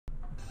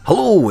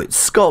Hello, it's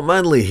Scott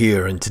Manley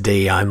here, and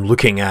today I'm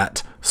looking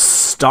at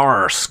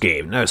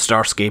Starscape. Now,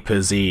 Starscape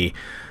is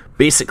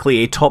basically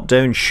a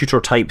top-down shooter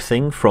type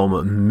thing from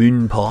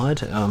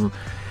Moonpod.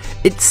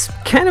 It's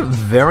kind of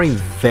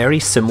very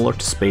similar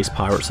to Space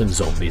Pirates and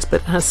Zombies,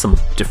 but it has some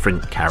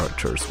different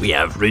characters. We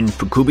have Rin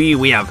Fukubi,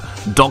 we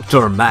have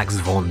Dr. Max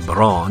von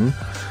Braun,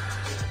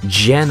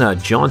 Jenna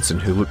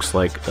Johnson, who looks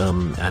like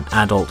an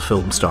adult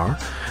film star,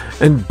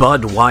 and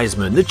Bud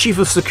Wiseman, the chief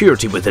of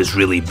security with his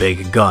really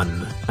big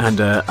gun, and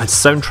a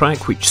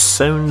soundtrack which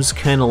sounds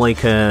kind of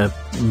like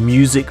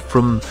music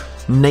from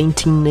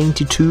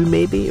 1992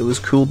 maybe. It was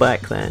cool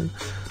back then.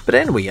 But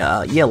anyway,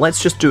 yeah,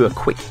 let's just do a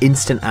quick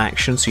instant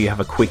action so you have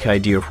a quick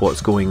idea of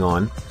what's going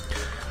on.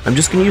 I'm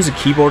just going to use a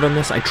keyboard on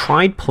this. I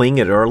tried playing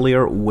it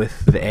earlier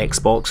with the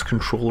Xbox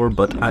controller,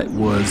 but it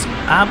was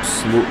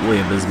absolutely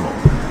abysmal.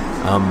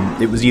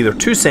 It was either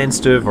too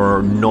sensitive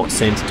or not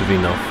sensitive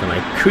enough, and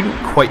I couldn't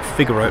quite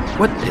figure out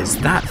what is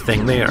that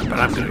thing there, but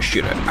I'm going to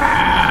shoot it.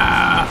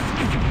 Ah!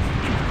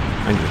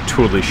 I'm going to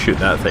totally shoot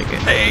that thing.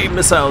 Hey,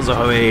 missiles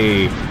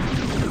ahoy!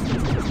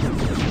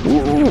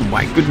 Ooh,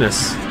 my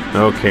goodness.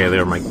 Okay,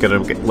 there, my gotta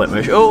let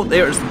my... Oh,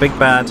 there's the big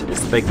bad.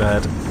 It's the big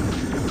bad.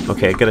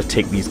 Okay, I gotta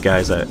take these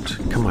guys out.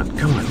 Come on,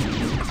 come on.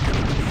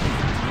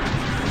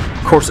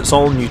 Of course, it's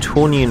all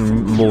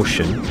Newtonian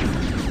motion.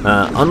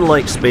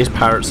 Unlike Space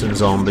Pirates and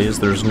Zombies,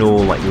 there's no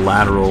like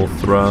lateral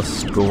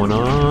thrust going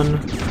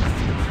on.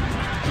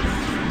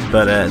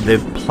 But the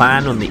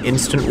plan on the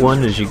instant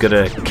one is you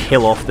gotta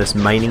kill off this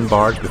mining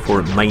barge before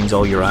it mines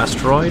all your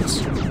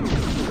asteroids.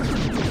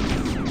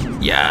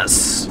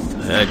 Yes,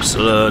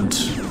 excellent.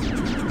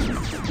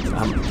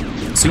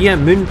 So yeah,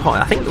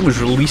 Moonpod, I think it was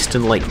released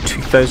in like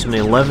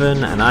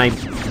 2011, and I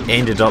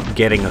ended up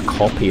getting a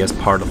copy as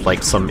part of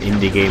like some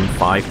indie game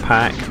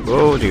 5-pack.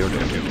 Oh dear, dear,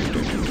 dear, dear,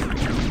 dear, dear.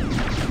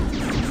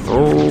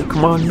 Oh,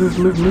 come on, move,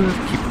 move, move.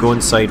 Keep going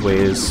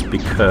sideways,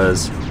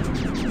 because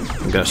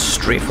I'm gonna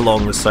strafe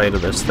along the side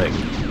of this thing.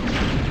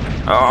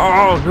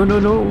 Oh, no, no,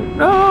 no,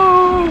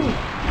 no!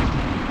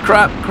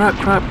 Crap, crap,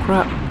 crap,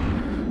 crap.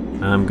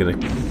 I'm gonna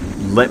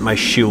let my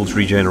shields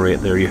regenerate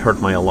there. You heard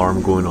my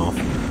alarm going off.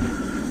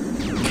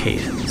 Okay,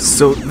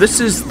 so this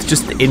is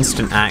just the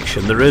instant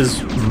action. There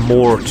is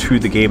more to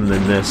the game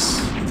than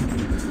this,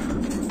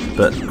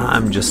 but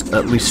I'm just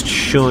at least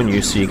showing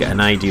you so you get an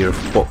idea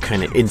of what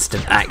kind of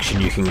instant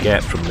action you can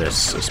get from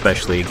this,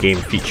 especially a game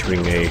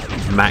featuring a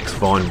Max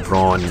von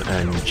Braun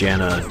and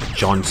Jenna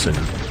Johnson.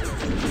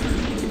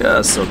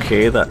 Yes,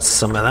 okay, that's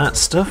some of that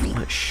stuff.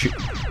 Let's shoot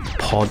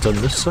pods on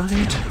this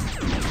side.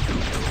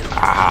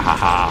 Ah, ha,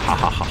 ha, ha,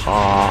 ha, ha,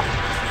 ha.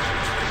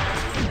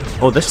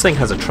 Oh, this thing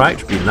has a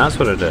tractor beam, that's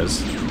what it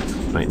is.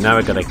 Right, now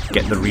I gotta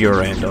get the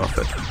rear end off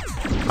it.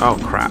 Oh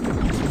crap.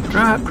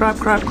 Crap, crap,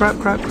 crap, crap,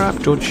 crap, crap.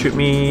 Don't shoot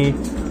me.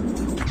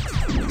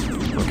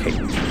 Okay,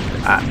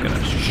 I'm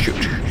gonna shoot.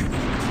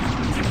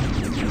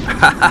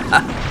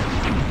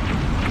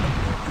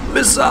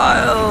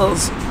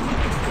 Missiles!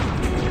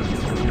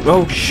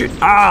 Oh shoot.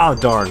 Ah,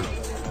 darn.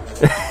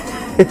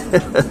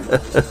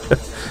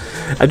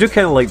 I do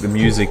kind of like the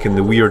music and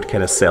the weird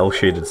kind of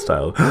cel-shaded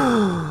style.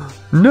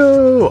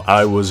 No,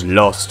 I was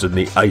lost in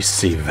the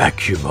icy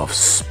vacuum of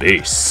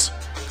space.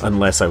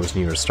 Unless I was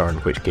near a star, in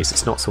which case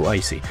it's not so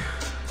icy.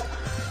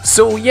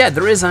 So yeah,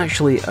 there is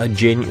actually a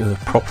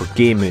proper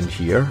game in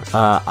here.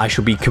 I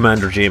shall be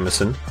Commander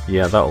Jameson.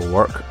 Yeah, that'll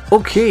work.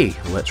 Okay,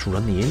 let's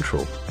run the intro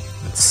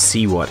and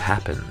see what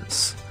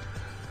happens.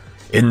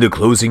 In the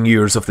closing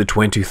years of the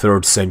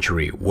 23rd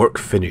century, work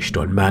finished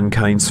on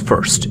mankind's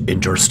first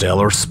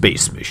interstellar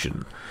space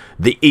mission,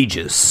 the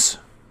Aegis.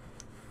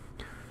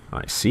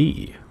 I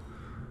see.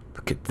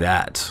 Look at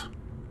that.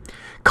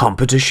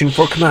 Competition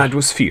for command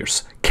was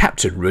fierce.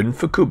 Captain Rin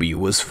Fukubi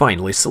was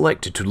finally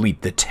selected to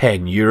lead the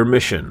 10-year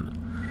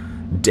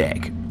mission.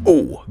 Deck.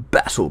 Oh,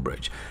 Battle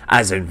Bridge.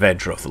 As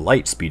inventor of the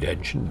Lightspeed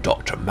engine,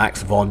 Dr.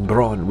 Max von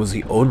Braun was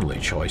the only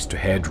choice to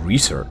head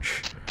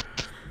research.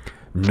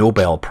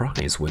 Nobel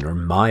Prize winner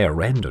Maya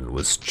Rendon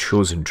was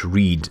chosen to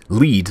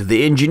lead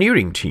the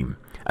engineering team,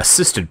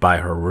 assisted by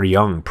her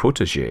young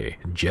protege,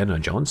 Jenna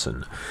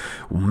Johnson.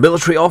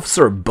 Military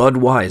officer Bud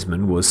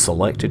Wiseman was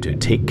selected to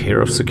take care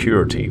of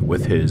security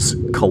with his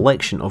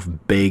collection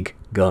of big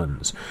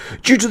guns.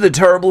 Due to the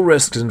terrible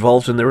risks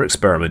involved in their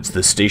experiments,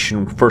 the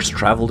station first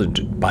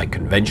travelled by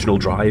conventional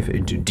drive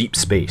into deep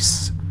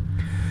space.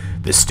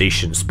 The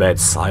station sped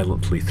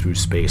silently through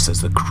space as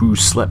the crew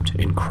slept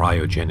in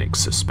cryogenic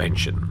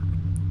suspension.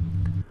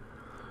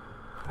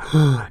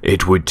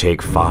 It would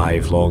take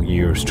 5 long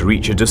years to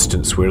reach a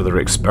distance where their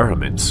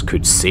experiments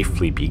could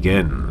safely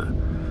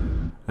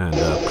begin. And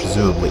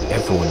presumably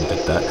everyone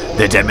did that.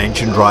 The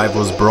Dimension Drive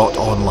was brought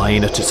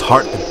online at its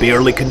heart, the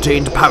barely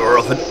contained power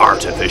of an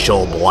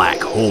artificial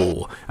black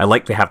hole. I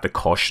like they have the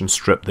caution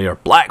strip there.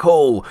 Black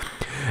hole!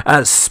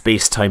 As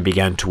space-time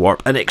began to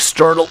warp, an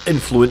external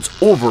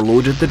influence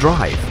overloaded the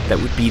drive.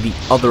 That would be the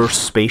other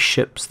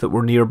spaceships that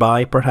were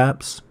nearby,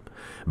 perhaps?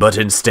 But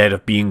instead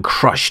of being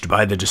crushed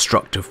by the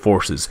destructive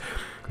forces,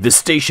 The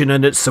station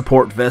and its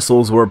support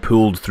vessels were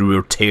pulled through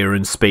a tear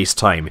in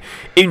space-time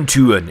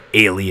into an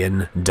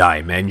alien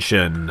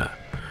dimension.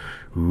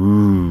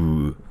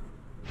 Ooh.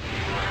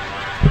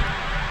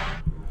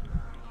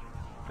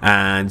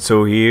 And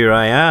so here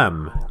I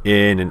am,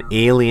 in an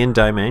alien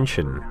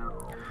dimension.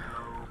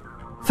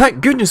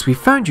 Thank goodness we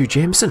found you,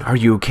 Jameson. Are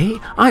you okay?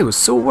 I was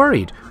so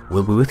worried.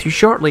 We'll be with you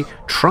shortly.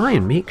 Try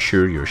and make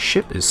sure your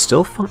ship is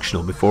still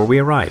functional before we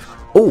arrive.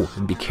 Oh,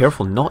 and be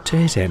careful not to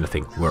hit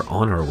anything. We're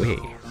on our way.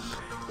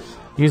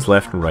 Use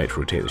left and right to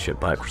rotate the ship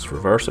backwards,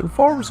 reverse, and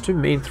forwards to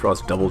main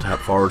thrust. Double tap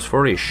forwards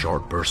for a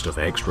short burst of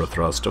extra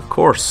thrust, of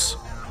course.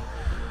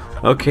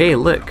 Okay,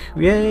 look.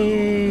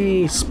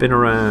 Yay! Spin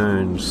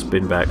around,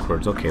 spin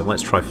backwards. Okay,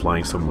 let's try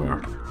flying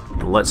somewhere.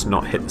 Let's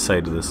not hit the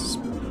side of this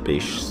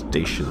space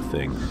station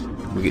thing.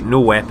 We get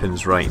no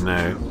weapons right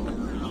now.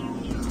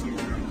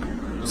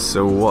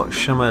 So what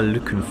am I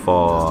looking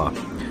for?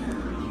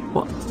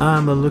 What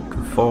am I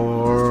looking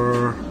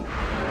for?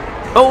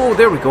 Oh,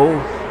 there we go.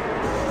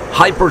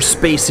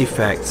 Hyperspace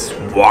effects.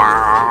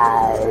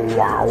 Wow,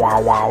 wow,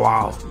 wow, wow,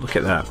 wow. Look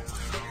at that.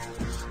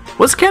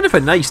 Well, it's kind of a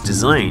nice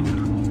design.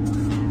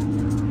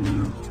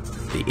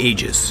 The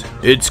Aegis.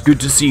 It's good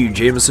to see you,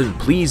 Jameson.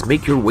 Please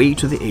make your way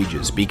to the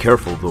Aegis. Be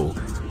careful, though.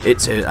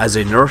 It's as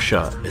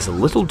inertia is a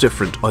little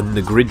different on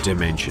the grid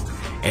dimension.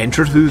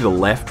 Enter through the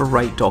left or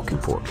right docking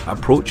port.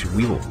 Approach and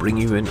we will bring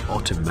you in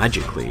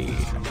automatically.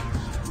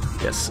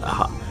 Yes,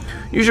 aha.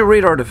 Use your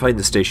radar to find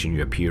the station.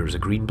 You appear as a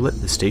green blip,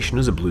 the station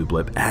is a blue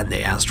blip, and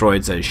the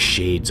asteroids as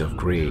shades of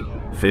grey.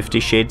 50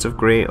 shades of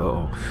grey?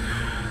 Uh-oh.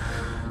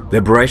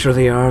 The brighter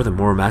they are, the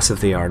more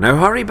massive they are. Now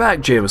hurry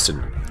back,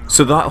 Jameson.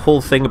 So that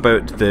whole thing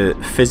about the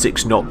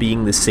physics not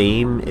being the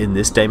same in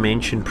this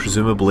dimension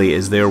presumably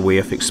is their way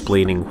of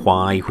explaining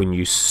why when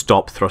you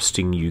stop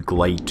thrusting you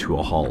glide to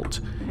a halt.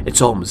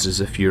 It's almost as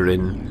if you're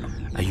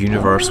in a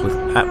universe with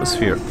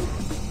atmosphere.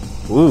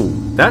 Ooh,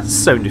 that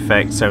sound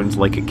effect sounds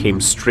like it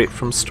came straight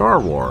from Star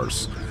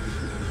Wars.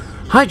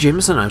 Hi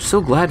Jameson, I'm so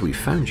glad we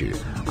found you.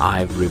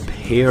 I've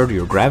repaired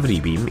your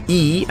gravity beam,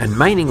 E, and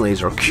mining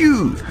laser,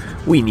 Q.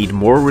 We need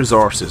more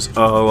resources,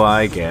 oh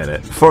I get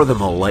it, for the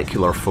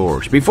molecular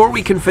forge. Before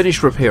we can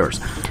finish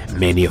repairs,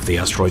 many of the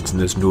asteroids in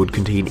this node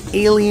contain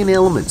alien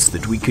elements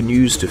that we can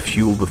use to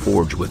fuel the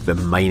forge. With the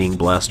mining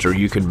blaster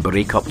you can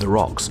break up the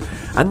rocks,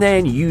 and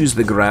then use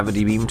the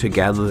gravity beam to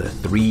gather the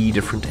 3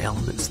 different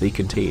elements they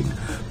contain.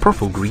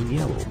 Purple, green,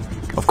 yellow.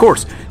 Of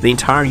course, the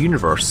entire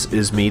universe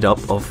is made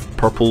up of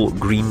purple,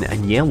 green,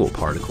 and yellow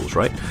particles,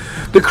 right?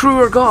 The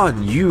crew are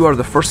gone. You are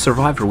the first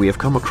survivor we have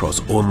come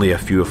across. Only a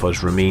few of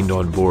us remained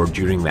on board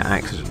during the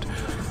accident.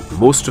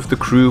 Most of the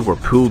crew were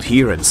pulled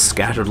here and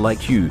scattered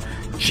like you.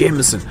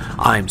 Jameson,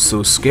 I'm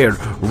so scared.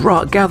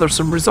 Gather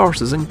some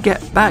resources and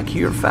get back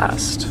here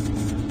fast.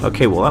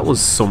 Okay, well that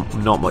was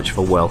not much of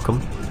a welcome.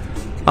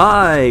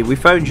 Hi, we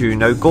found you.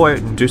 Now go out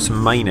and do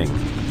some mining.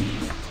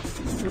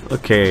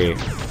 Okay.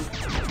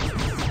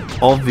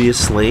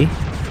 Obviously,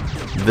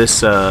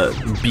 this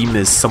beam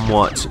is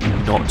somewhat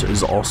not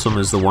as awesome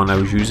as the one I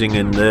was using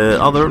in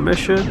the other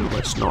mission.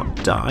 Let's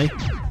not die.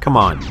 Come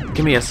on,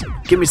 give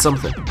me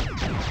something.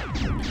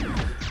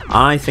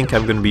 I think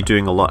I'm going to be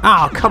doing a lot.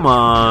 Ah, come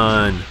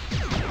on!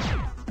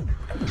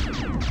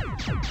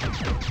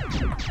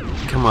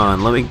 Come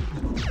on, let me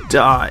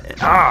die.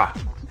 Ah!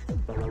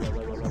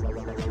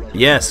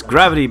 Yes,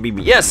 gravity beam.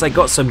 Yes, I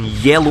got some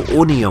yellow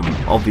onium,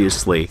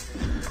 obviously.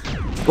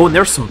 Oh, and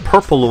there's some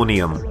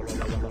purple-onium.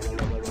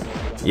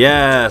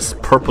 Yes,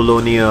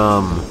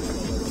 purple-onium.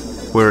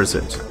 Where is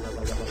it?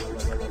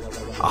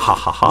 Ah ha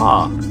ha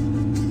ha.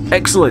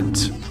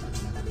 Excellent.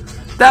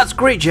 That's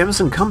great,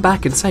 Jameson. Come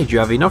back inside. You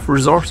have enough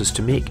resources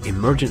to make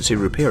emergency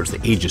repairs.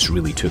 The Aegis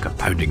really took a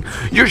pounding.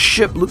 Your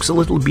ship looks a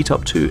little beat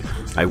up too.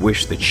 I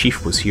wish the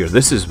chief was here.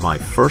 This is my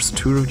first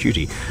tour of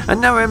duty, and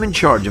now I'm in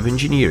charge of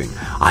engineering.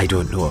 I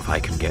don't know if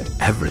I can get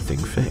everything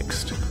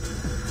fixed.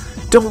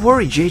 Don't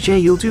worry,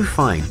 JJ, you'll do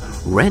fine.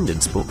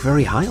 Rendon spoke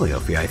very highly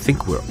of you. I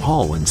think we're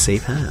all in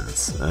safe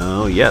hands.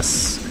 Oh,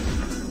 yes.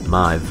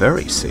 My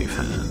very safe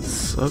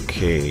hands.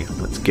 Okay,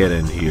 let's get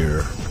in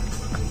here.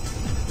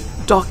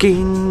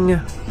 Docking!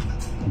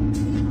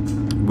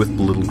 With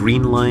the little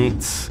green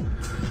lights.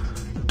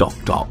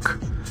 Dock.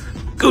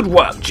 Good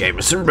work,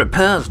 Jameson.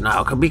 Repairs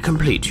now can be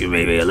complete. You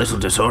may be a little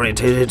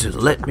disorientated.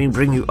 Let me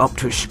bring you up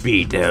to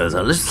speed.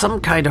 There's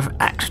some kind of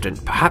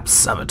accident, perhaps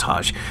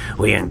sabotage.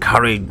 We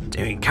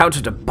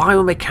encountered a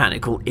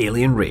biomechanical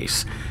alien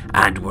race,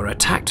 and were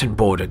attacked and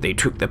boarded. They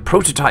took the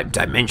prototype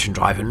dimension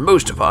drive and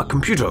most of our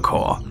computer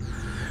core.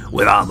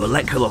 With our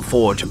molecular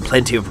forge and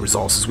plenty of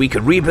resources, we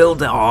can rebuild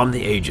the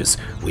Aegis.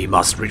 We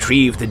must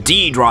retrieve the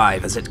D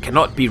drive, as it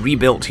cannot be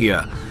rebuilt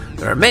here.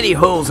 There are many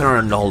holes in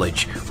our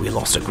knowledge. We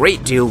lost a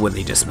great deal when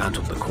they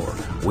dismantled the core.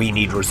 We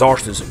need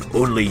resources, and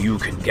only you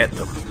can get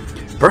them.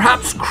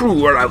 Perhaps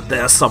crew are out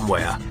there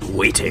somewhere,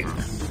 waiting.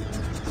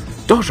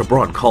 Dr.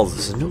 Braun calls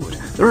this a node.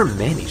 There are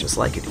many just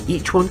like it,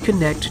 each one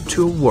connected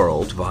to a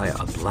world via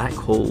a black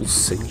hole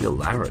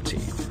singularity.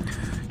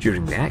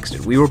 During the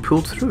accident, we were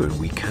pulled through and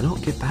we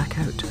cannot get back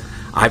out.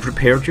 I've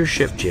repaired your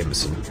ship,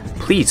 Jameson.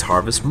 Please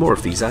harvest more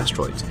of these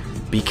asteroids.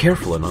 Be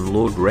careful and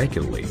unload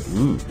regularly.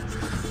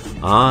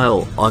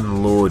 I'll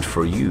unload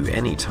for you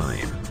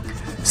anytime.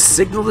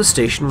 Signal the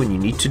station when you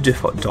need to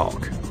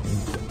dock.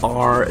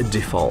 R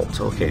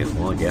default. Okay,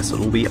 well I guess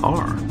it'll be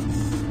R.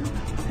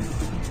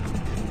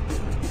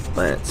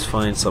 Let's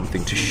find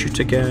something to shoot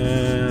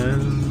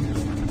again.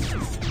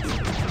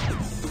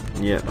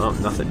 Yeah, oh,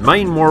 nothing.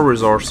 Mine more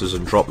resources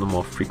and drop them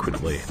off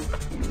frequently.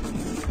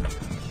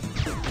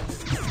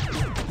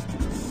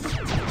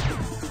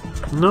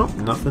 Nope,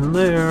 nothing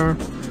there.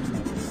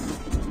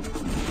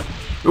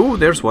 Ooh,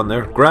 there's one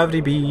there. Gravity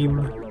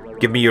beam.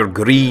 Give me your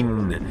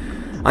green.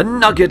 A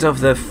nugget of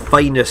the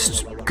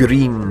finest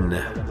green.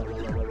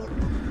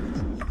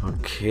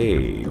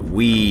 Okay,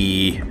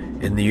 we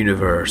in the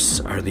universe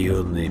are the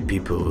only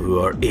people who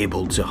are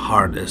able to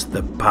harness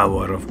the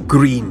power of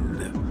green.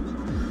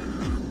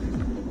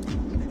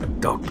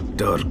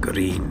 Dr.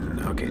 Green.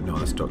 Okay, no,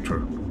 that's Dr.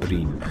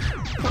 Green.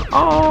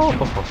 Oh,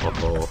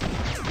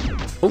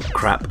 oh,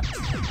 crap.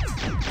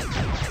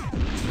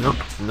 Nope,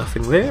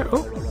 nothing there.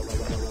 Oh,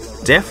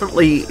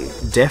 definitely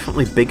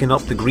bigging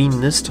up the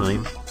green this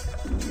time.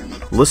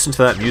 Listen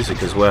to that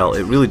music as well.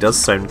 It really does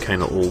sound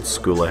kind of old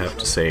school, I have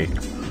to say.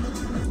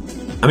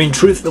 I mean,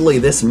 truthfully,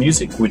 this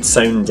music would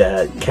sound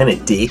kind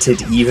of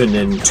dated even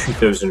in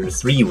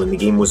 2003 when the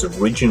game was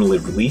originally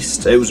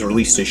released. It was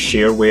released as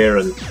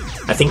shareware, and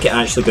I think it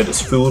actually got its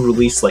full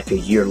release like a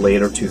year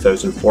later,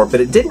 2004,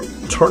 but it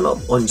didn't turn up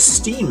on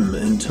Steam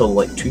until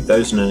like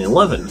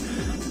 2011.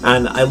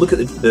 And I look at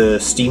the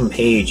Steam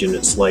page and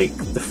it's like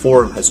the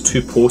forum has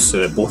 2 posts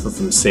in it, both of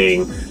them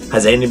saying,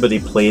 has anybody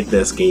played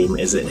this game,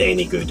 is it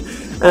any good?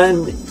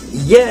 And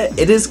yeah,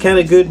 it is kind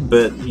of good,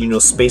 but you know,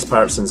 Space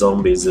Pirates and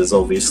Zombies is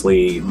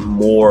obviously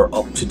more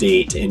up to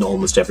date in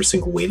almost every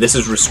single way. This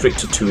is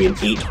restricted to an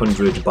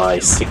 800 by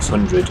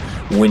 600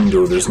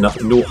 window, there's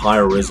no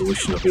higher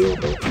resolution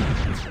available.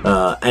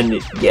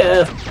 And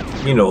yeah,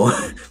 you know,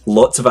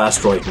 lots of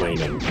asteroid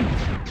mining.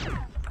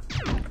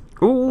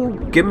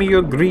 Ooh, give me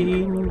your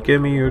green,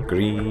 give me your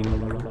green.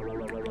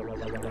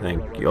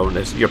 Thank you. Oh,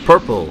 you're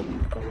purple.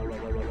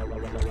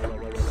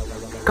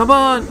 Come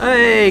on,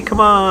 hey,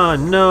 come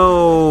on.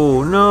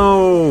 No,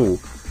 no.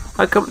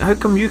 How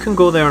come you can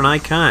go there and I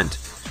can't?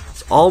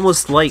 It's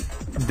almost like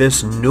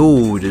this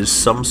node is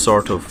some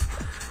sort of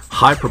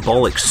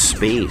hyperbolic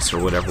space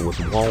or whatever with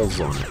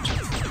walls on it.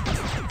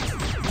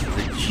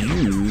 That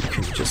you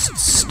can just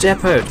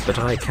step out, but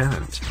I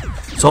can't.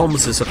 It's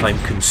almost as if I'm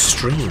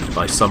constrained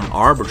by some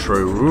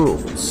arbitrary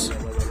rules.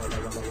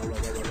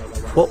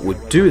 What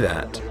would do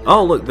that?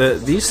 Oh look,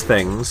 these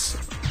things...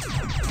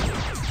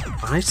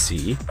 I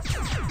see.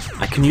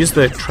 I can use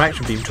the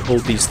tractor beam to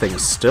hold these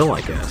things still,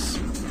 I guess.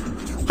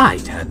 I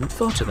hadn't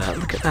thought of that,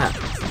 look at that.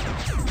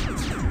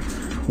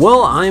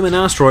 Well, I'm an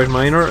asteroid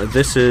miner.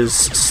 This is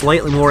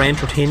slightly more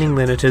entertaining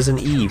than it is in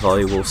EVE,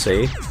 I will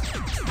say.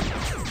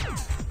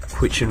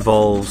 Which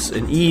involves,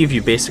 in EVE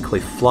you basically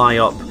fly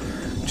up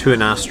to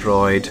an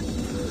asteroid,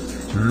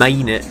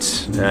 mine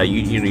it,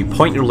 you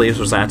point your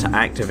lasers at to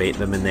activate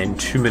them, and then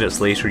 2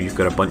 minutes later you've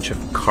got a bunch of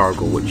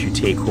cargo which you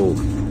take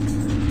home.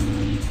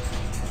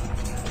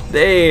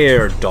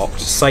 They're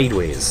docked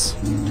sideways.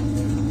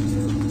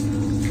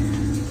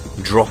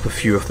 Drop a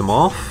few of them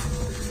off.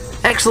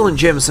 Excellent,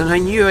 Jameson, I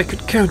knew I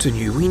could count on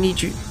you.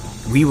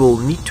 We will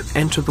need to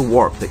enter the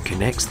warp that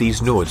connects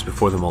these nodes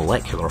before the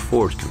molecular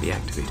forge can be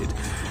activated.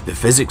 The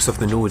physics of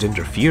the node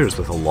interferes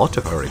with a lot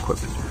of our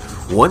equipment.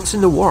 Once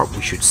in the warp,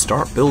 we should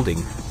start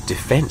building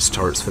defense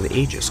turrets for the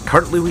Aegis.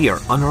 Currently we are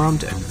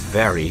unarmed and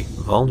very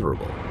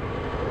vulnerable.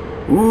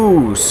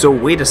 Ooh, so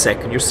wait a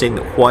second, you're saying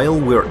that while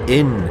we're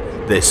in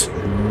this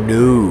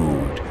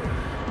node,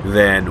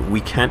 then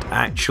we can't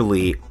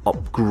actually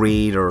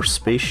upgrade our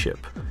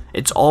spaceship.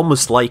 It's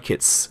almost like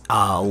it's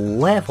a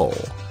level.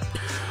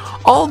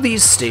 All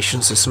these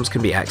station systems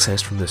can be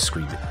accessed from this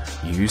screen.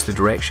 Use the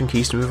direction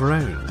keys to move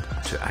around.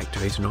 To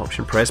activate an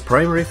option, press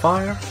primary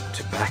fire.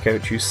 To back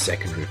out, use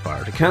secondary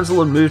fire. To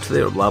cancel and move to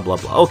the blah blah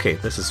blah. Okay,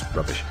 this is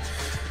rubbish.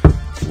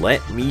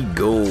 Let me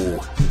go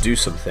do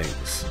some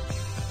things.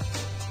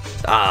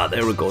 Ah,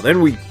 there we go.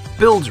 Then we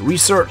build,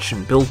 research,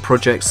 and build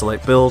project,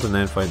 select build, and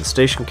then find the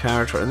station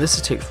character, and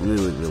this takes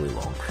really, really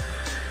long.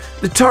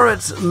 The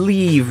turrets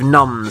leave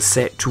num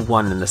set to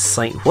 1 and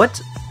assign...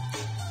 What?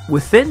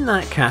 Within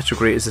that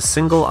category is a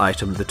single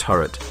item, the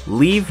turret.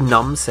 Leave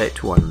num set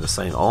to 1 and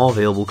assign all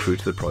available crew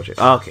to the project.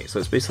 Okay, so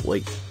it's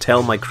basically like,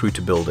 tell my crew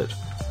to build it.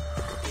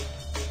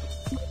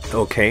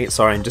 Okay,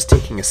 sorry, I'm just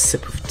taking a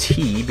sip of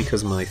tea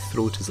because my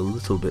throat is a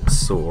little bit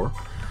sore.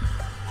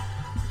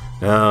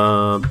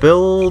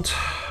 Build...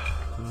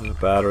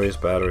 Batteries.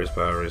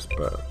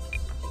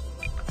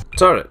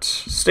 Turret.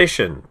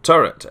 Station.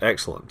 Turret.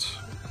 Excellent.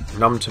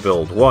 Num to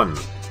build. 1.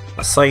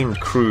 Assigned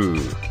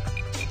crew.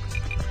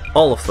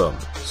 All of them.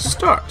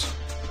 Start.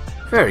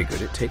 Very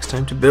good. It takes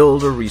time to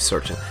build or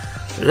research it.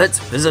 Let's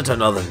visit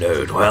another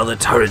node while the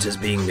turret is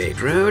being made.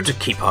 Remember to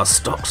keep our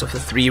stocks of the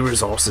 3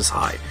 resources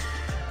high.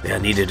 They are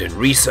needed in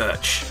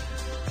research.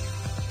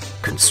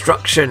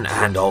 construction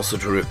and also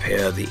to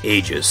repair the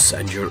Aegis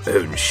and your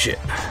own ship.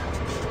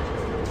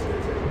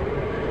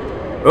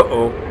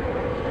 Uh-oh.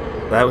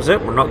 That was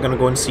it? We're not going to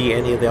go and see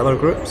any of the other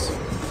groups?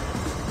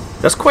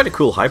 That's quite a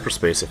cool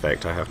hyperspace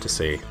effect, I have to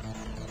say.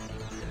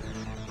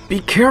 Be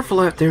careful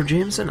out there,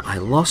 Jameson. I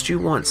lost you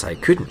once. I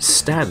couldn't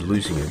stand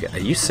losing you again. Are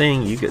you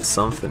saying you get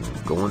something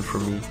going for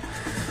me?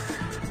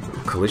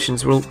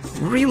 Collisions will...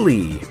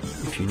 Really?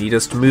 If you need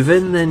us to move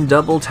in, then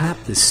double tap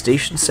the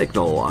station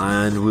signal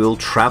and we'll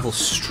travel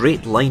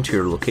straight line to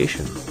your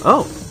location.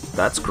 Oh,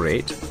 that's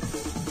great.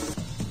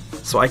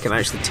 So I can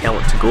actually tell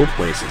it to go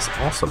places.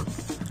 Awesome.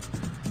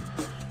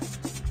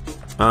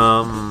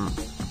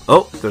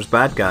 Oh, there's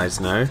bad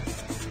guys now.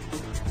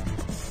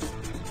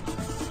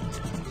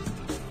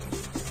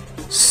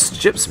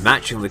 Ships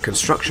matching the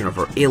construction of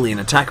our alien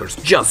attackers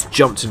just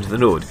jumped into the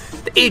node.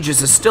 The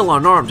Aegis is still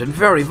unarmed and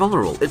very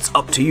vulnerable. It's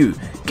up to you.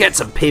 Get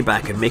some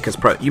payback and make us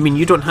proud. You mean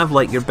you don't have,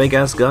 like, your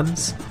big-ass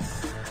guns?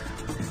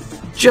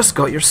 Just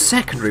got your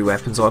secondary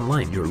weapons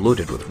online. You're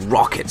loaded with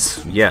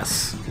rockets.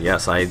 Yes,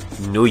 I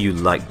know you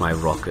like my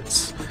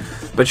rockets.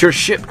 But your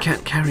ship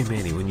can't carry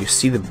many. When you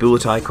see the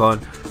bullet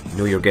icon, you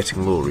know you're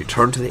getting low.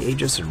 Return to the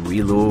Aegis and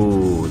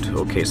reload.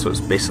 Okay, so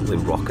it's basically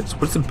rockets.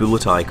 What's the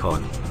bullet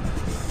icon?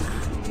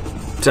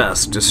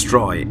 Task,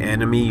 destroy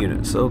enemy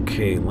units.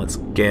 Okay, let's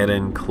get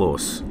in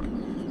close.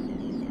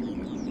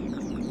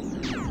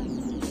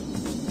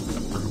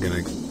 I'm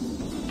gonna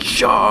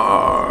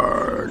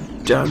charge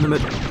down the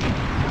middle.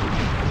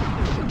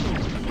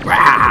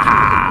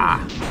 Rah!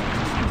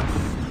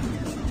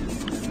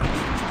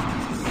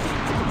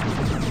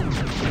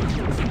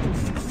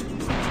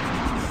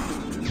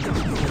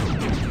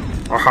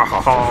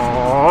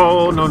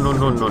 Oh, no, no,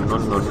 no, no, no,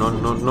 no, no,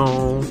 no,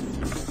 no.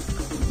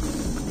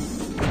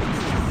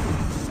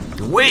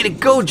 Way to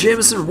go,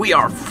 Jameson! We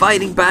are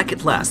fighting back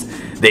at last.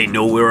 They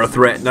know we're a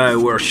threat now.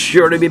 We're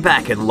sure to be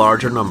back in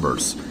larger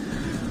numbers.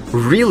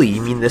 Really?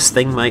 You mean this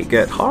thing might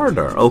get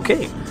harder?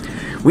 Okay.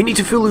 We need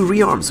to fully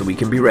rearm so we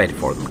can be ready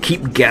for them.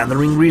 Keep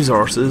gathering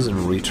resources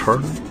and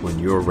return when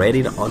you're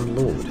ready to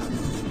unload.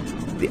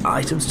 The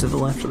items to the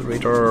left of the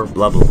radar,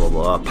 blah blah blah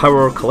blah.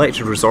 Power,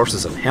 collected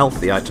resources and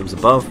health. The items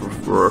above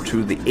refer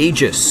to the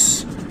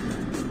Aegis.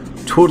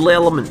 Total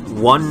element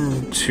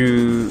 1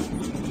 to...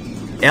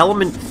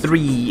 Element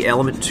 3,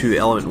 Element 2,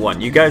 Element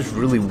 1. You guys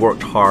really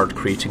worked hard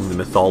creating the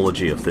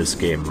mythology of this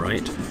game,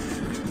 right?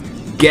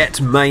 Get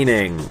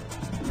mining!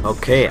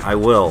 Okay, I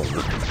will.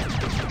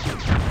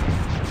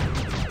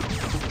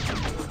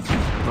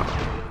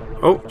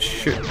 Oh,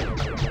 shoot.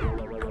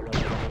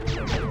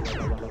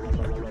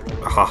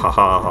 Ha ha ha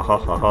ha ha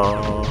ha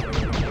ha.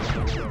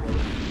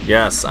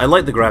 Yes, I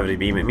like the gravity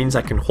beam. It means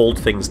I can hold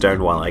things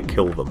down while I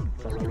kill them.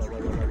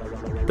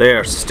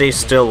 There, stay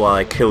still while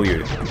I kill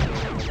you.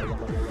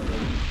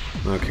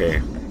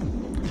 Okay.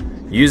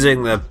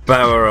 Using the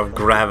power of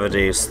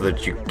gravity so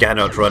that you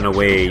cannot run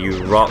away,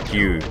 you rock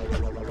you.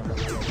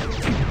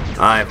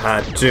 I've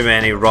had too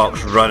many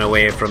rocks run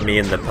away from me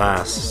in the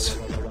past.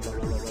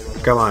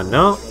 Come on,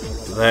 no?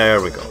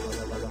 There we go.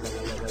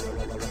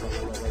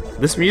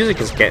 This music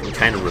is getting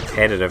kind of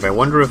repetitive. I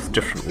wonder if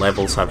different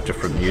levels have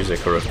different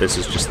music or if this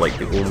is just like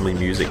the only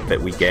music that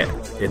we get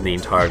in the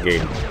entire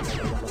game.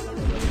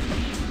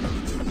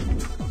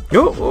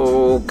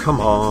 Oh,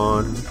 come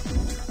on.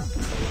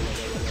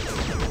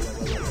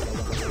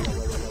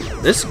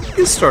 This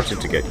is starting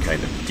to get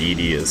kind of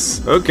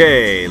tedious.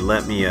 Okay,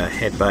 let me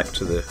head back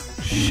to the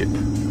ship.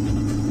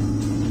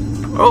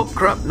 Oh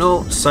crap,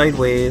 no,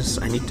 sideways.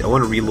 I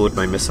want to reload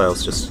my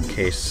missiles just in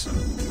case.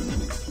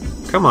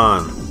 Come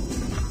on.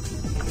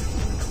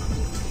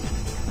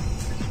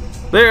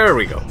 There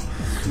we go.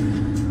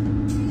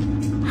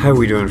 How are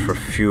we doing for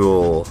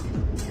fuel?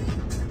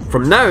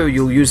 From now,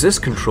 you'll use this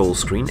control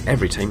screen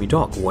every time you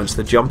dock. Once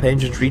the jump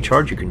engines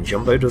recharge, you can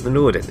jump out of the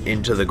node and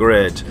into the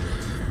grid.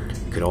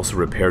 You can also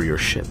repair your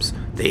ships,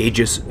 the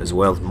Aegis, as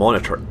well as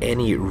monitor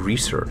any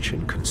research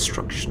and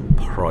construction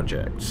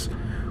projects.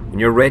 When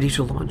you're ready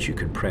to launch, you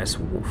can press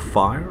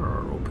fire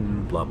or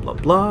open blah blah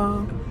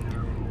blah.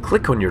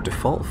 Click on your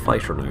default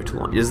fighter now to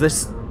launch. Is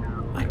this...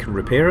 I can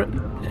repair it?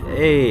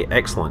 Hey,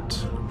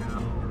 excellent.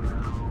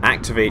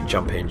 Activate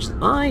jump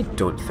engine. I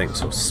don't think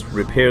so.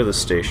 Repair the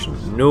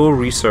station. No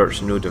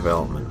research, no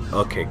development.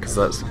 Okay, because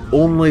that's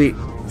only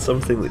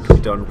something that can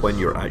be done when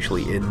you're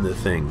actually in the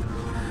thing.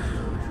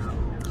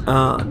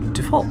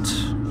 Default.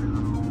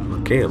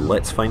 Okay,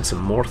 let's find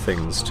some more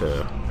things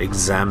to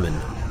examine.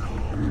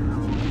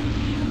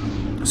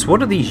 So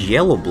what are these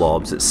yellow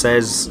blobs? It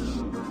says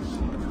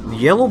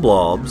yellow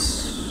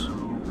blobs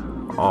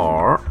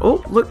are...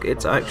 Oh, look,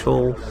 it's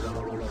actual...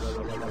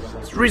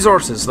 It's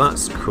resources,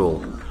 that's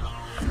cool.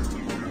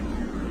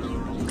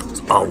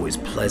 It's always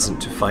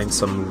pleasant to find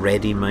some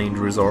ready-mined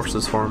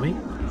resources for me.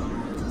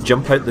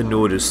 Jump out the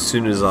node as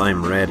soon as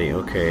I'm ready,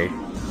 okay.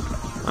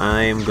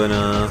 I'm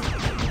gonna...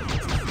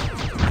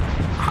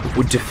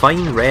 Would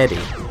define ready.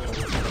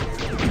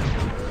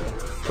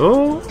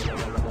 Oh!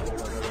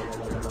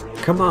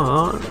 Come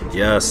on!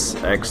 Yes,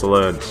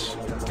 excellent.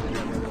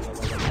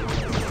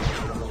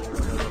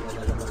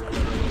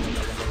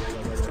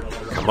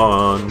 Come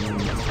on.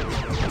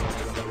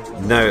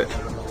 Now,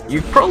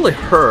 you've probably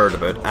heard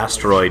about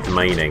asteroid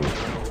mining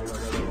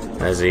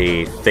as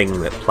a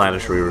thing that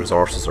Planetary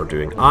Resources are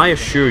doing. I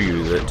assure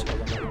you that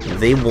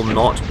they will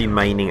not be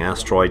mining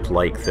asteroids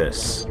like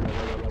this.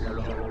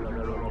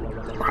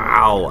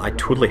 Wow, I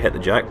totally hit the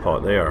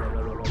jackpot there.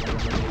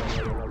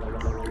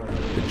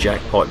 The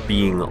jackpot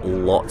being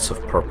lots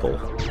of purple.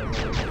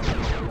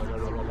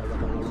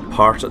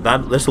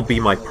 This will be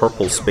my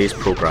purple space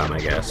program, I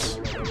guess.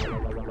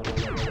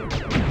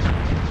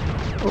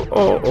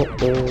 Oh.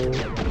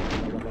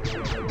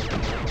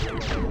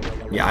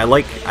 Yeah,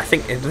 I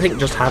think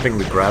just having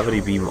the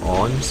gravity beam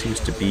on seems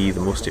to be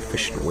the most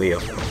efficient way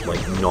of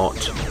like not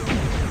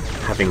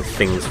having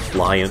things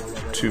fly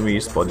to me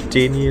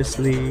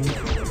spontaneously.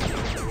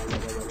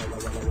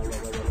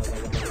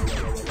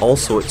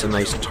 Also, it's a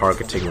nice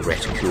targeting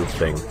reticule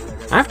thing.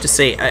 I have to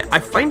say, I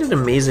find it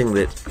amazing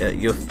that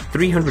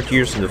 300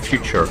 years in the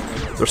future,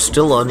 they're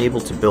still unable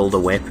to build a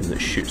weapon that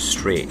shoots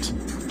straight.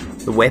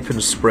 The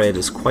weapon spread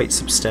is quite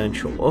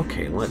substantial.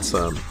 Okay, let's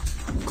go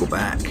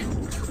back.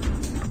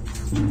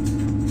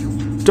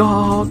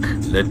 Doc,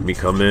 let me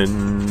come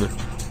in.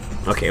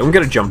 Okay, I'm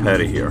gonna jump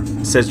out of here.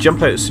 It says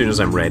jump out as soon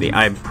as I'm ready.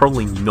 I'm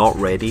probably not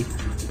ready,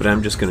 but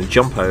I'm just gonna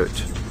jump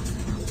out.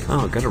 Oh,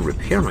 I've gotta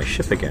repair my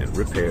ship again.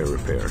 Repair.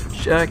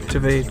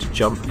 Activate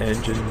jump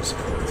engines.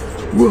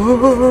 Whoa!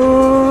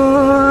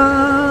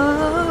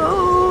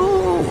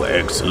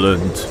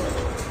 Excellent.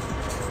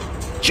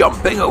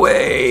 Jumping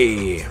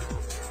away!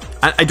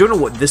 I don't know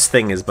what this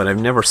thing is, but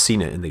I've never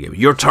seen it in the game.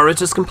 Your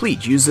turret is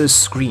complete. Use this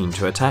screen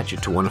to attach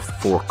it to one of the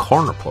 4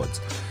 corner pods.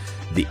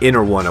 The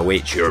inner one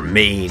awaits your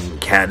main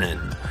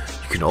cannon.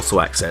 You can also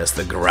access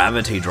the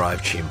gravity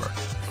drive chamber.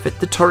 Fit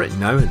the turret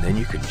now and then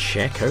you can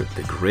check out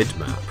the grid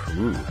map.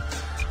 Ooh.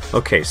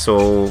 Okay,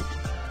 so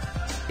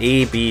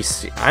A, B,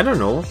 C, I don't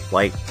know,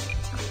 like,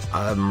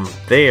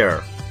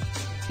 there.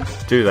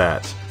 Do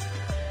that.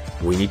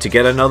 We need to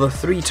get another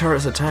 3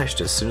 turrets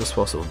attached as soon as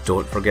possible.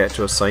 Don't forget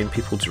to assign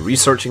people to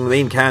researching the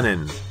main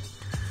cannon.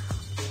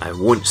 I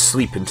won't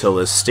sleep until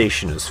this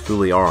station is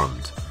fully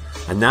armed.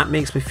 And that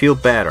makes me feel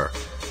better.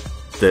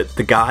 That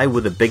the guy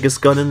with the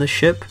biggest gun in the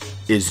ship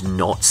is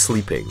not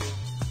sleeping.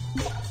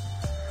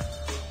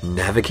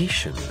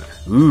 Navigation.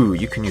 Ooh,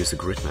 you can use the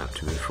grid map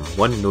to move from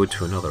one node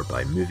to another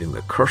by moving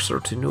the cursor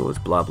to nodes,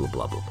 blah blah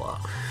blah blah blah.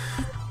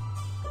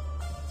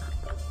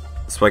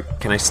 So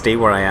can I stay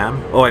where I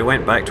am? Oh, I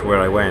went back to where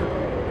I went.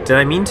 Did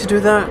I mean to do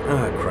that?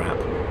 Ah, crap.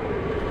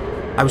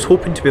 I was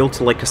hoping to be able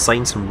to like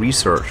assign some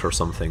research or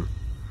something.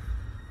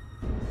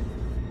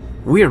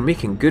 We are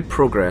making good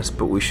progress,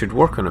 but we should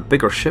work on a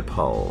bigger ship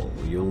hull.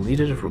 You'll need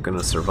it if we're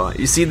gonna survive.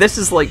 You see, this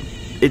is like,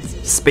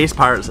 it's space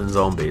pirates and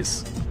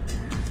zombies.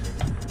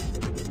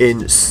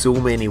 In so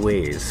many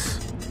ways.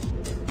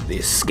 The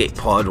escape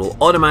pod will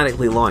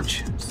automatically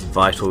launch. It's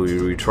vital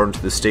you return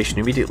to the station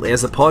immediately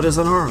as the pod is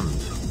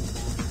unarmed.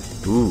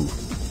 Ooh.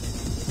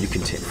 You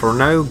can for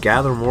now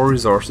gather more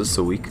resources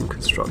so we can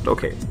construct.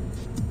 Okay.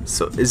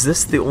 So is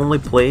this the only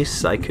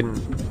place I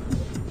can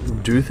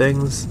do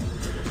things?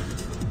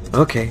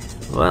 Okay.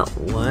 Well,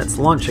 let's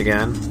launch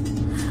again.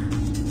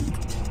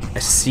 I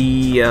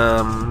see,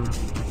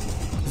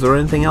 is there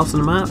anything else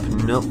on the map?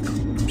 Nope.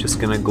 I'm just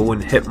gonna go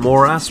and hit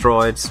more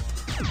asteroids.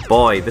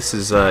 Boy, this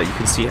is, you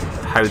can see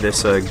how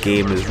this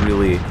game is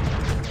really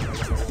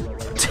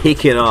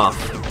taking off.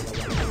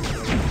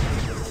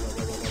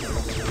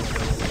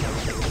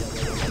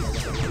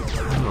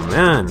 Oh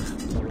man.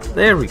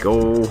 There we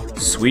go.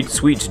 Sweet,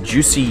 sweet,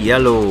 juicy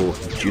yellow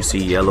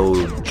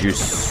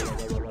juice.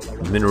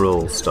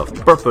 Mineral stuff.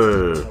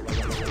 Purple.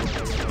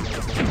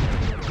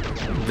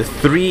 The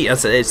 3,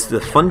 as it's the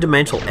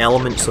fundamental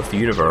elements of the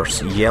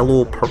universe,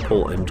 yellow,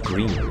 purple, and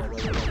green.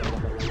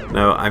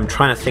 Now, I'm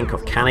trying to think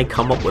of, can I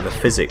come up with a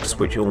physics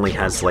which only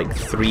has like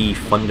 3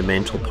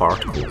 fundamental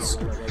particles?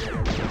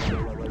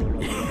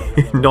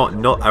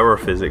 not our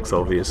physics,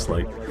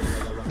 obviously.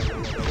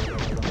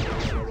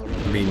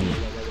 I mean,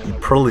 you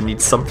probably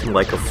need something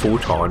like a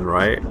photon,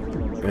 right?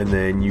 And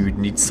then you would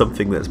need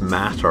something that's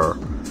matter.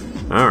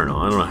 I don't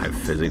know how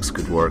physics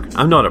could work.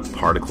 I'm not a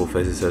particle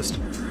physicist.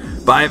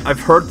 But I've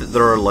heard that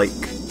there are like,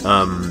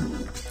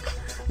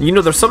 you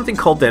know, there's something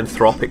called the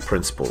anthropic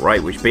principle,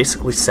 right? Which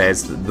basically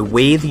says that the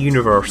way the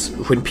universe,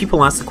 when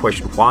people ask the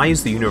question, why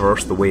is the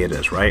universe the way it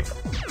is, right?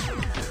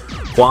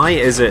 Why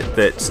is it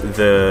that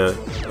the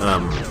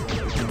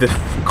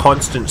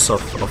constants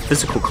of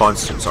physical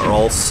constants are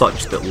all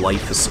such that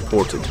life is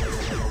supported?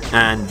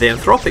 And the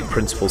anthropic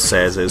principle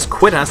says is,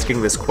 quit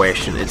asking this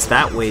question, it's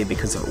that way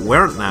because if it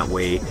weren't that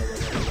way,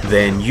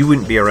 then you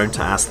wouldn't be around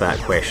to ask that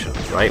question,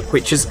 right?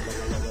 Which is,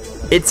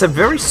 it's a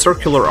very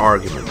circular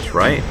argument,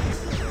 right?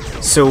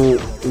 So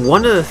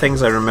one of the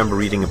things I remember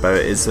reading about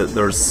is that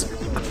there's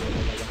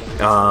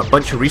a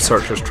bunch of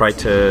researchers tried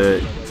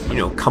to, you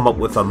know, come up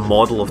with a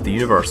model of the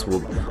universe.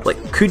 Well,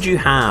 like, could you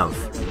have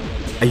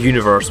a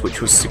universe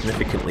which was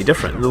significantly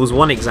different? And there was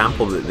one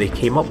example that they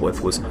came up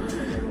with was,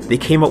 they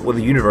came up with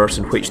a universe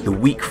in which the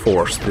weak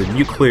force, the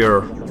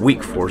nuclear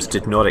weak force,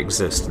 did not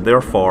exist.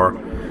 Therefore,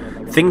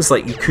 things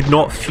like you could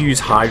not fuse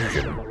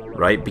hydrogen,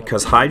 right?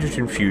 Because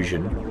hydrogen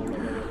fusion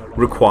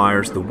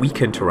requires the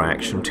weak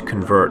interaction to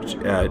convert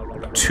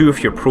two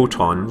of your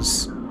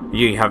protons.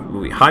 You have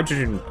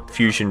hydrogen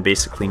fusion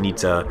basically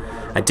needs a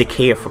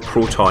decay of a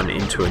proton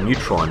into a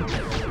neutron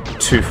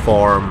to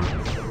form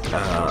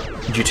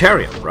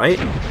deuterium, right?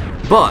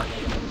 But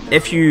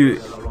if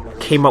you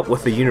came up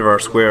with a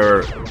universe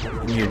where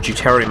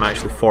deuterium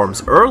actually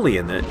forms early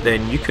in it,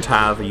 then you could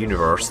have a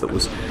universe that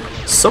was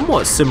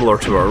somewhat similar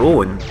to our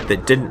own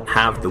that didn't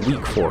have the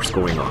weak force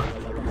going on.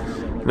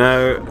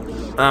 Now,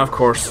 of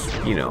course,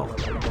 you know,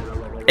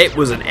 it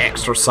was an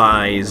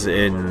exercise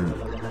in,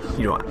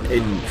 you know,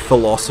 in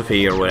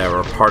philosophy or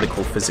whatever,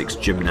 particle physics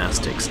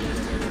gymnastics.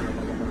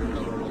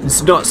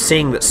 It's not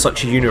saying that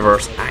such a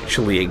universe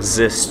actually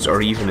exists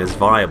or even is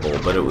viable,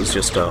 but it was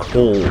just a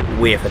whole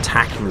way of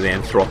attacking the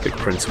anthropic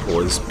principle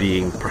as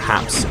being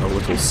perhaps a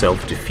little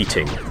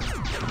self-defeating.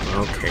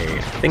 Okay,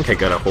 I think I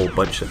got a whole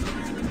bunch of...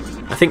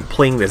 I think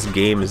playing this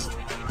game is...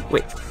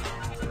 Wait.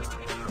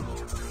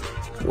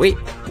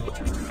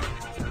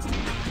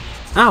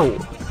 Ow!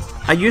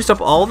 I used up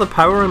all the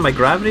power in my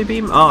gravity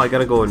beam? Oh, I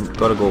gotta go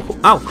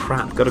home. Oh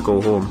crap, gotta go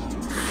home.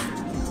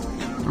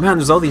 Man,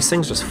 there's all these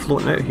things just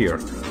floating out here.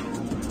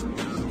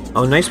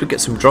 Oh nice, we get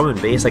some drum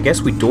and bass. I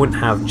guess we don't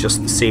have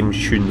just the same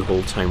tune the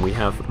whole time. We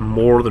have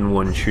more than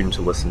one tune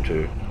to listen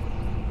to.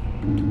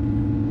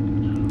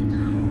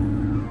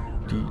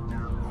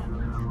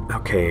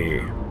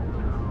 Okay.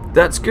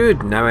 That's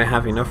good. Now I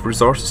have enough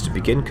resources to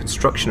begin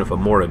construction of a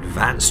more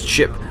advanced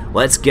ship.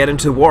 Let's get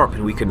into warp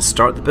and we can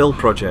start the build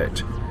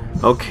project.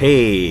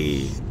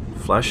 Okay.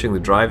 Flashing the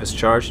drive is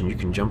charged and you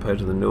can jump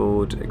out of the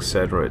node,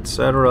 etc,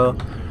 etc.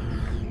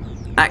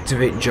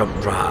 Activate jump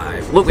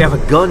drive. Look, we have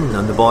a gun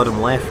on the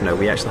bottom left now.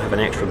 We actually have an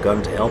extra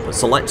gun to help us.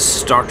 So let's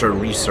start our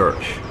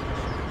research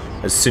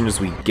as soon as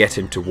we get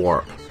into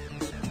warp.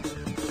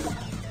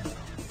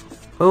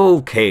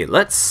 Okay,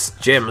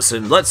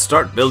 Jameson, let's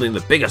start building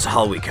the biggest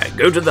hull we can.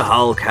 Go to the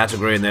hull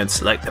category and then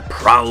select the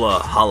Prowler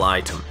hull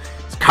item.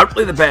 It's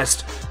currently the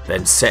best,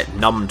 then set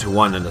num to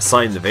 1 and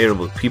assign the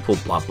variable people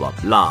blah blah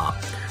blah.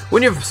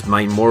 When you've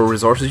mined more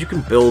resources, you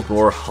can build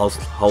more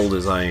hull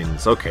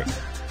designs. Okay,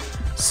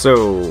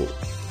 so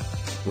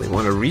we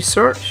want to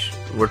research.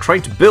 We're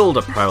trying to build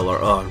a Prowler.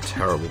 Oh, I'm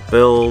terrible.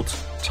 Build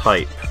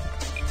type.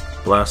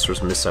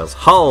 Blasters, missiles,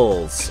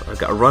 hulls. I've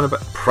got a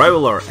runabout.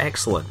 Prowler,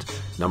 excellent.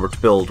 Number to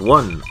build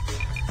 1.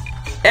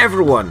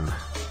 Everyone.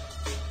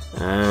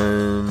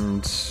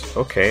 And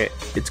okay,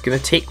 it's gonna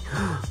take.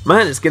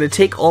 Man, it's gonna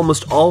take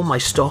almost all my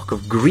stock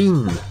of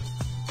green.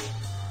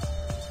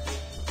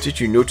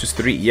 Did you notice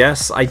 3?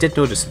 Yes, I did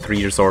notice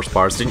 3 resource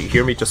bars. Didn't you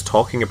hear me just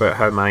talking about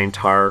how my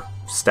entire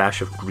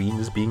stash of green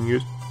is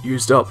being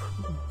used up?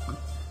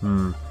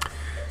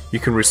 You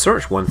can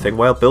research one thing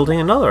while building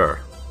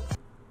another.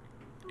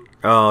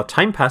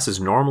 Time passes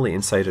normally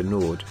inside a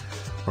node,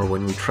 or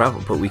when we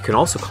travel, but we can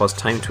also cause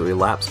time to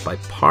elapse by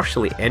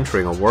partially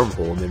entering a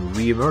wormhole and then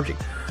re-emerging.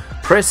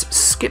 Press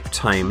skip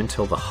time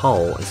until the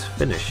hull is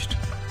finished.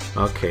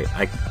 Okay,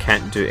 I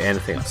can't do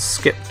anything else.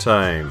 Skip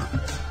time.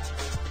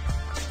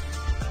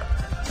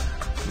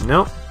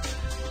 Nope.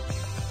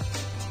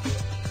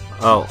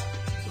 Oh,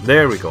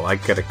 there we go. I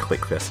gotta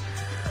click this.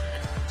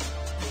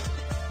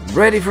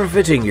 Ready for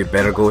fitting, you'd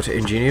better go to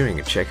engineering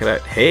and check it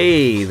out.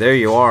 Hey, there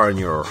you are in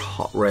your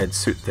hot red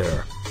suit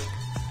there.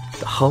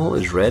 The hull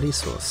is ready,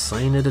 so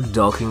assign it a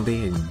docking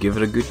bay and give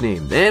it a good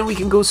name. Then we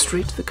can go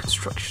straight to the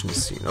construction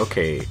scene.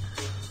 Okay.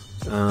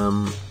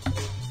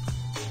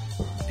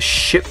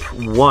 Ship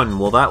 1,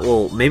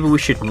 well maybe we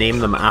should name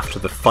them after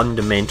the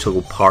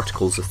fundamental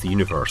particles of the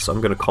universe. So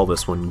I'm going to call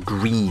this one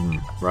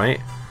green, right?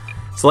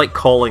 It's like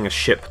calling a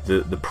ship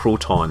the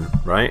proton,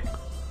 right?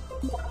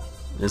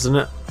 Isn't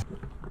it?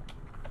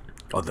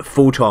 Or the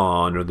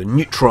photon, or the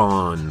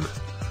neutron.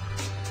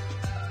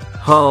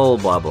 Hull,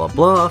 blah blah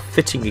blah.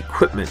 Fitting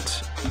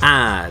equipment.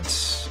 Add.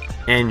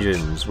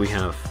 Engines. We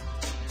have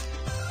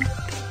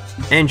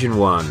engine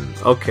 1.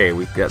 Okay,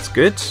 that's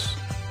good.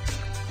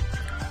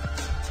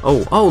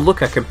 Oh,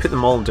 look, I can put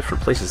them all in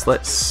different places.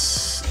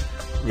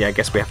 Yeah, I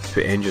guess we have to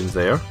put engines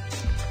there.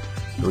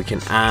 We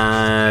can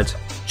add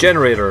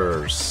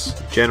generators.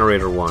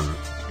 Generator 1.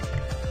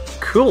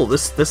 Cool,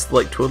 this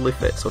like totally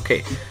fits.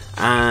 Okay,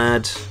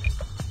 add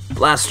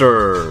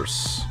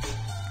blasters.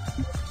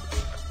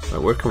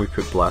 Right, where can we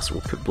put blasters?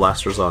 We'll put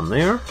blasters on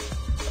there.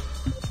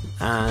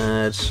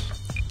 Add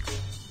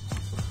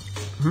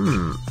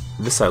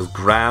missiles,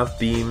 grav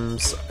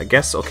beams. I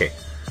guess. Okay.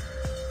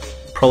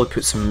 Probably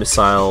put some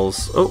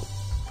missiles. Oh,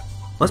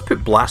 let's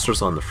put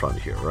blasters on the front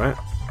here, right?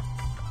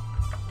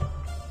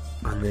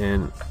 And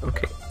then,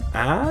 okay,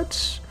 add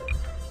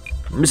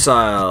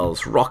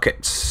missiles,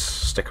 rockets.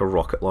 Stick a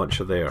rocket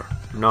launcher there.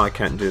 No, I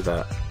can't do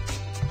that.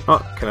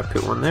 Oh, can I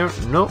put one there?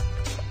 No.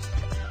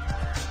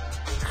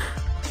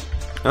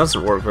 That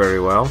doesn't work very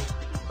well.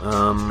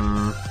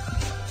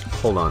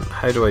 Hold on.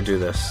 How do I do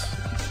this?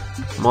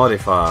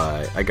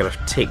 Modify. I gotta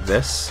take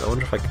this. I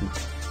wonder if I can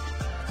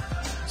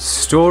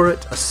store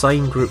it.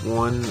 Assign group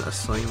 1.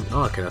 Assign.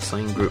 Oh, I can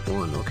assign group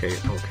 1. Okay,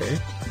 okay.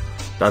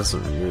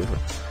 Doesn't move.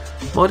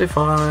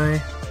 Modify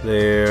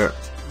there.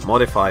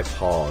 Modify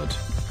pod.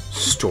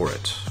 Store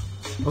it.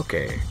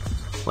 Okay.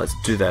 Let's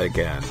do that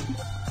again.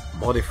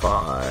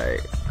 Modify.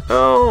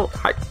 Oh,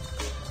 hi.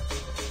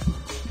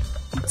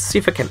 Let's see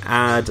if I can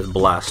add a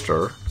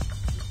blaster.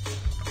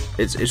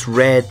 It's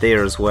red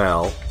there as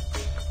well.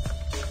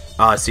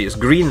 Ah, I see, it's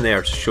green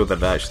there to show that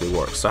it actually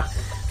works. So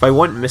if I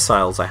want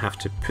missiles, I have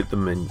to put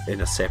them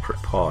in a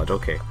separate pod.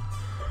 Okay.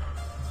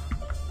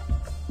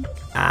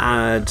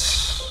 Add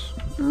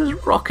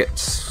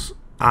rockets.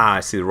 Ah, I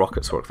see the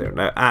rockets work there.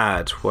 Now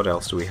add, what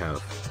else do we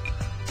have?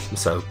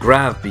 So,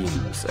 grav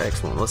beams.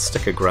 Excellent. Let's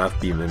stick a grav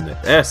beam in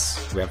there.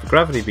 Yes, we have a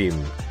gravity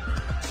beam.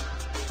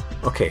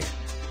 Okay.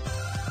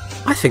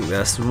 I think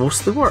this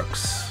mostly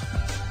works.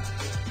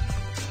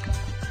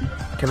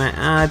 Can I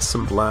add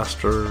some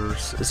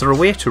blasters? Is there a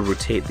way to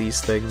rotate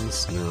these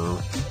things? No.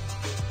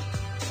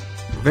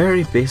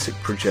 Very basic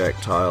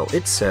projectile,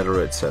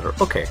 etc, etc.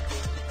 Okay.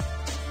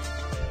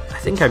 I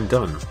think I'm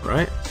done,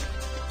 right?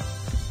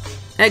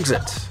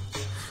 Exit.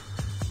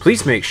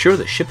 Please make sure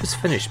the ship is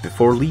finished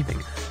before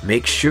leaving.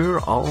 Make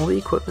sure all the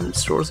equipment and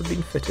stores have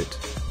been fitted.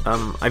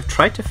 I've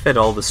tried to fit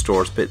all the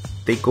stores, but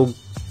they go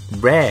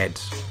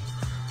red.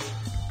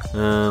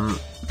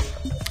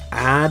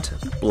 Add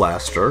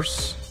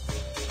blasters.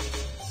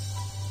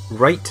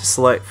 Right to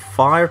select,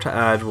 fire to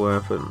add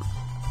weapon.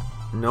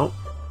 Nope.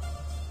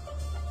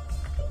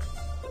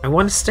 I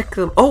want to stick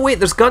them. Oh wait,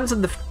 there's guns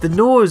in the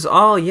nose.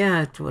 Oh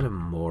yeah, what a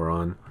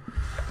moron.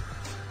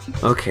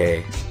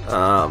 Okay.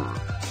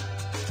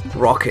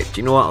 Rocket.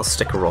 You know what? I'll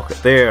stick a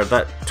rocket there.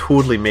 That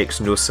totally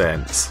makes no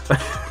sense.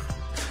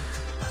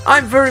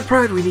 I'm very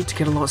proud. We need to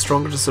get a lot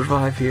stronger to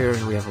survive here.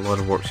 We have a lot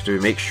of work to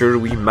do. Make sure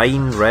we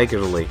mine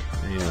regularly.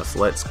 Yes,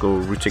 let's go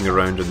rooting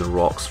around in the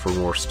rocks for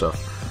more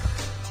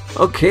stuff.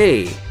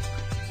 Okay.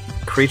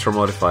 Create or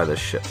modify this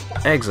ship.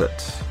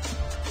 Exit.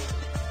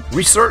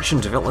 Research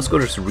and develop. Let's go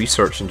to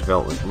research and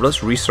development.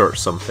 Let's research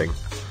something.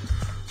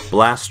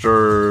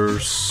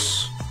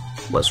 Blasters.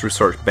 Let's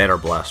research better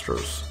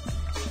blasters.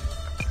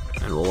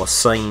 And we'll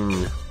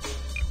assign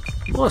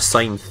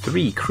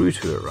 3 crew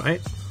to it,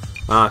 right?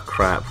 Ah,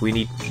 crap. We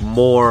need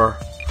more.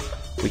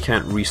 We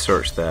can't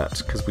research that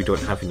because we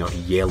don't have enough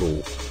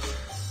yellow.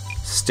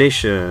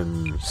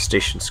 Station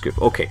scoop.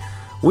 Okay.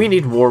 We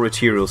need more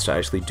materials to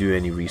actually do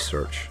any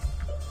research.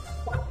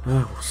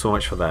 Oh, so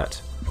much for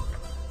that.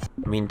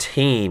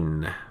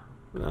 Maintain.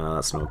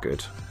 That's not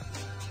good.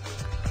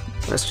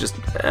 Let's just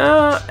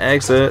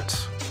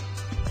exit.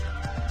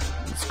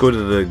 Let's go to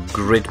the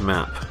grid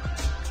map.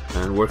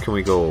 And where can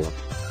we go?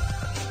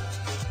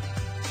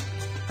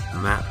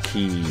 Map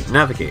key.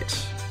 Navigate.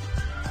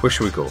 Where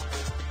should we go?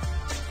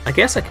 I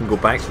guess I can go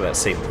back to that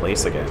same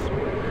place again.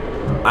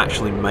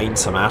 Actually mine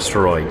some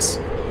asteroids.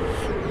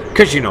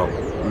 Because, you know,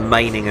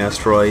 mining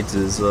asteroids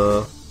is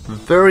a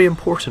very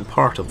important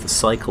part of the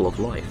cycle of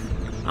life.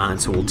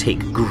 And so we'll take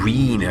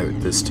green out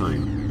this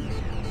time.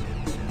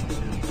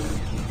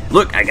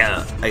 Look, I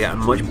got a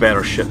much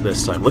better ship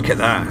this time. Look at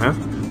that, huh?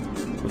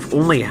 If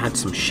only had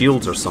some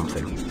shields or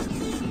something.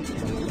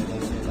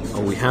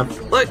 Oh, we have...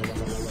 Look!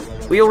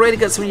 We already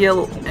got some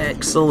yellow.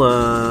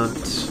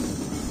 Excellent.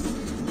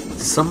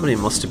 Somebody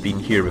must have been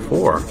here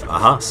before.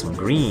 Aha, some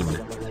green.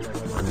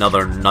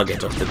 Another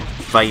nugget of the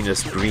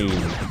finest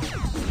green.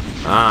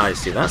 Ah, I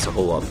see. That's a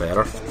whole lot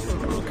better.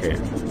 Okay.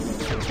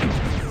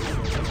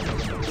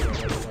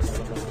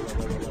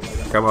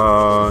 Come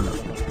on.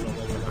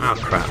 Ah,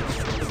 crap.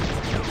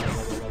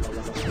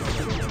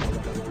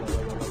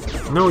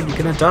 No, you're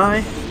gonna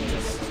die?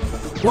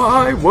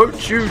 Why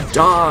won't you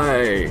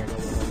die?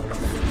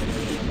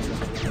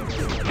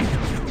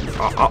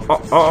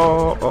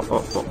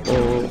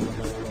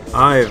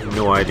 I have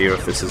no idea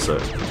if this is a...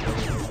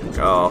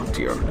 Oh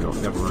dear, no,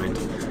 never mind.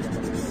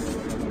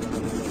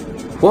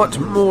 What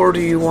more do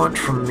you want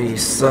from me,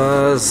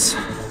 sirs?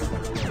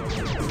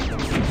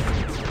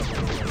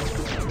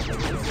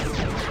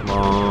 Come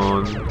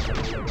on.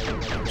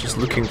 Just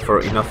looking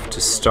for enough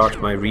to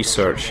start my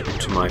research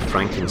into my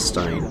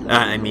Frankenstein.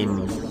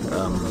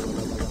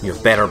 You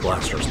know, better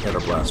blasters,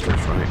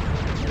 right?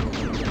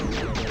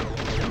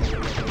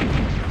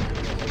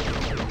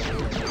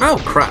 Oh,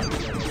 crap.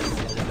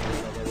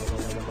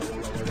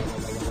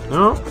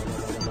 No.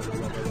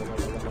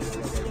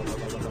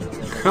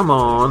 Come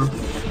on.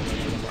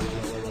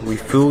 Are we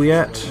full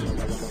yet?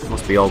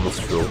 Must be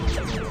almost full.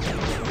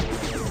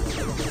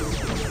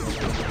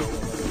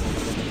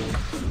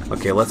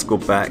 Okay, let's go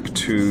back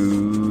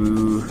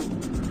to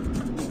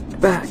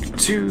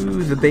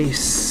the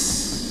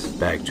base.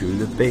 Back to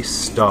the base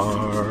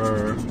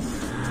star.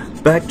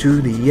 Back to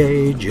the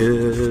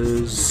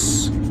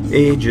ages.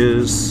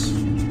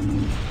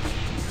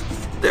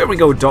 There we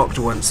go, docked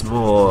once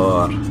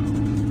more.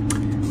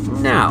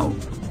 Now,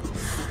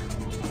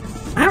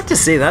 I have to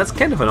say that's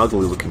kind of an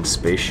ugly looking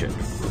spaceship.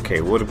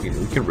 Okay, what do we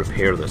can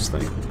repair this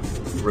thing.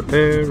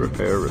 Repair.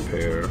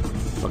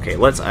 Okay,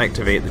 let's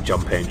activate the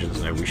jump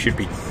engines now. We should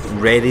be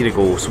ready to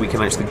go so we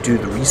can actually do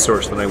the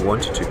research that I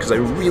wanted to, because I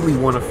really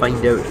want to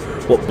find out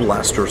what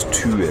Blasters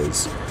 2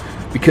 is.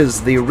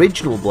 because the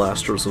original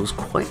blasters was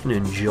quite an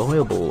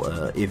enjoyable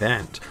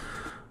event.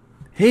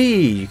 Hey,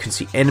 you can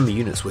see enemy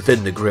units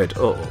within the grid.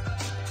 Uh oh.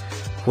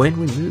 When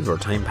we move or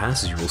time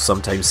passes, you will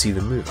sometimes see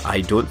them move.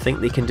 I don't think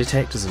they can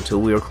detect us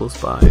until we are close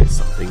by.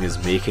 Something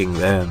is making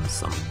them,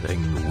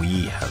 something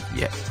we have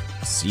yet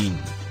seen.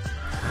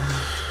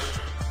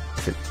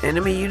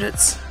 Enemy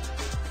units?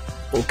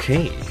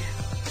 Okay.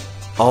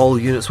 All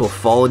units will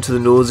fall into the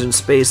nose in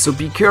space, so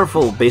be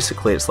careful.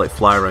 Basically, it's like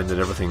fly around and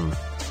everything.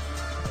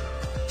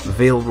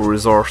 Available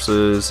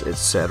resources,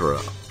 etc.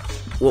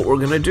 What we're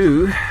gonna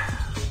do...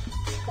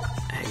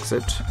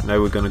 Exit.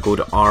 Now we're gonna go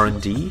to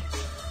R&D.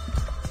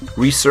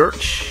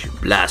 Research.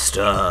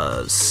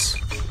 Blasters.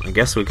 I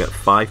guess we got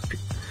 5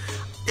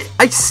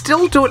 I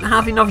still don't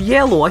have enough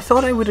yellow. I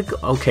thought I would have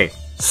got... Okay.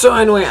 So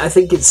anyway, I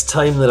think it's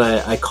time that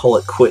I call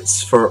it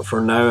quits for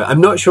now. I'm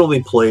not sure I'll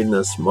be playing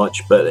this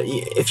much, but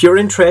if you're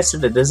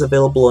interested, it is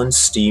available on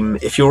Steam.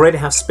 If you already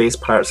have Space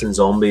Pirates and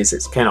Zombies,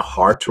 it's kind of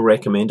hard to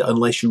recommend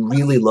unless you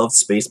really love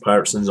Space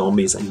Pirates and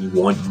Zombies and you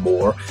want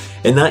more.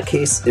 In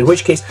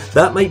which case,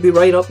 that might be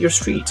right up your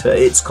street.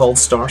 It's called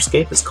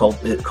Starscape.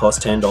 It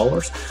costs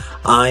 $10.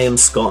 I am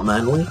Scott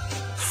Manley.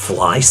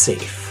 Fly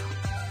safe.